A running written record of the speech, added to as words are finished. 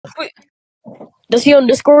Does he on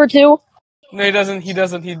Discord too? No, he doesn't. He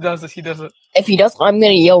doesn't. If he does, I'm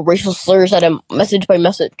gonna yell racial slurs at him message by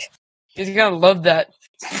message. He's gonna love that.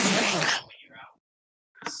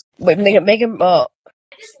 Wait, make him make him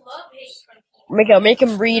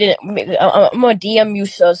read it. I'm gonna DM you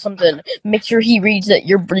something. Make sure he reads it.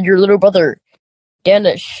 Your little brother,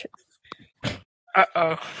 Danish.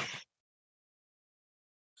 Uh-oh.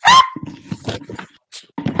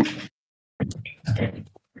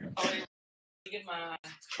 Get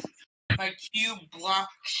my cube block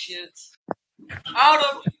shit out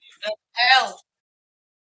of the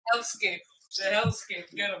hellscape. The hellscape.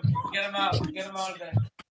 Get him out of there.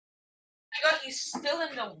 My God, he's still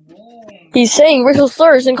in the womb. He's saying racial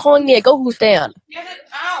slurs and calling me a Goku stan. Get it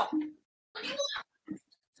out. What do you want?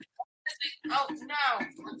 Out now.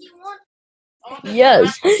 What do you want?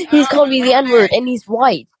 Yes, he's called me the N-word and he's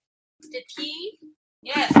white. The T?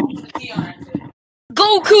 Yes, the T on it.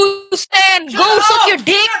 Goku stan, go suck your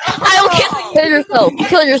dick. I'll kill you.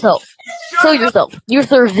 Kill yourself. You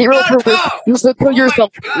serve 0 purpose. You should kill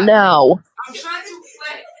yourself now. I'm trying to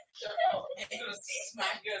play. I'm gonna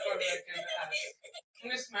smack you as hard as I can. I'm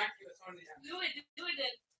gonna smack you as hard as I can. Do it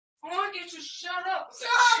then. I want you to shut up.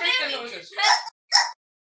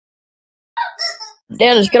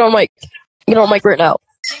 Danish, get on mic. Get on mic right now.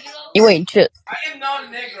 You ain't shit. I am not a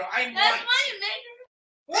negro. I am not.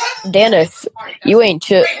 What? Danish, you ain't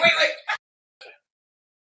shit. Wait.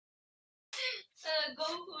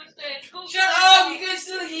 Shut up! You can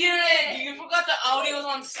still hear it. You forgot the audio's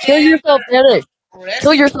on stand. Kill yourself, Danish.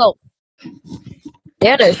 Kill yourself.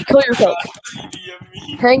 Danish, kill yourself.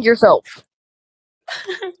 Hang yourself.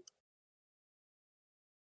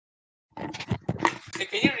 Hey,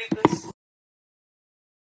 can you read this?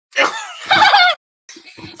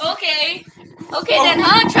 Okay, then,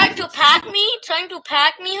 huh? Trying to pack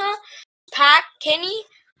me, huh? Pack Kenny,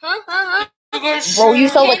 huh? Bro, you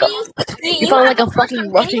sound like a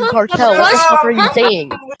fucking Russian cartel. What the fuck are you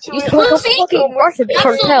saying? You sound like a fucking Russian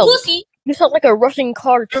cartel. You sound like a Russian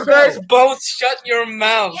cartel. You guys both shut your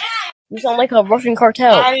mouth. You sound like a Russian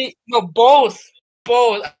cartel. No, both.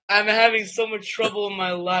 I'm having so much trouble in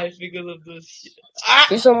my life because of this shit.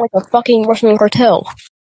 You sound like a fucking Russian cartel.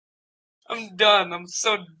 I'm done. I'm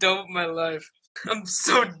so done with my life. I'm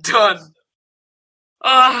so done.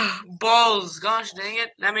 Balls. Gosh dang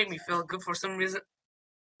it. That made me feel good for some reason.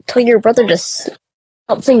 Tell your brother to stop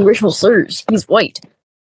saying racial slurs. He's white.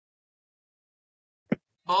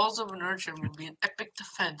 Balls of nurture will be an epic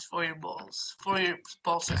defense for your balls. For your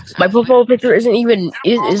ball sacks. My profile picture isn't even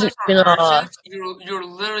You're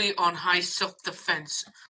literally on high self-defense.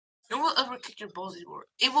 No one will ever kick your balls anymore.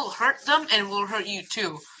 It will hurt them and it will hurt you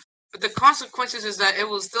too. But the consequences is that it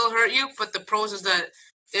will still hurt you, but the pros is that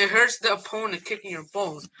it hurts the opponent kicking your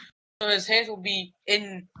balls. So his hands will be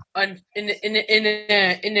infected.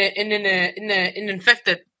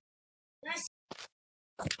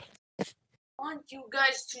 I want you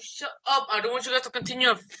guys to shut up. I don't want you guys to continue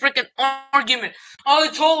a freaking argument. All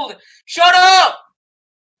told, shut up.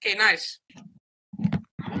 Okay, nice.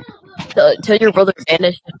 Tell your brother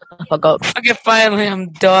Danish to shut the fuck up. Okay, finally,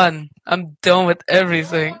 I'm done. I'm done with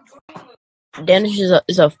everything. Danish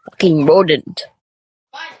is a fucking rodent.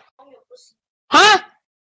 Huh?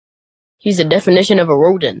 He's the definition of a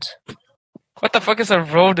rodent. What the fuck is a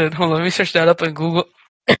rodent? Hold on, let me search that up in Google.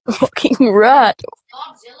 Fucking rat.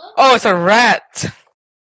 Oh, it's a rat.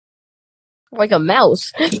 Like a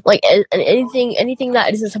mouse. Like anything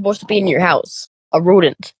that isn't supposed to be in your house. A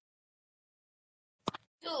rodent.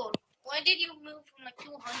 Dude, why did you move from like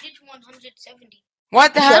 200 to 170?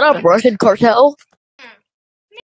 What the Shut up, Russian cartel.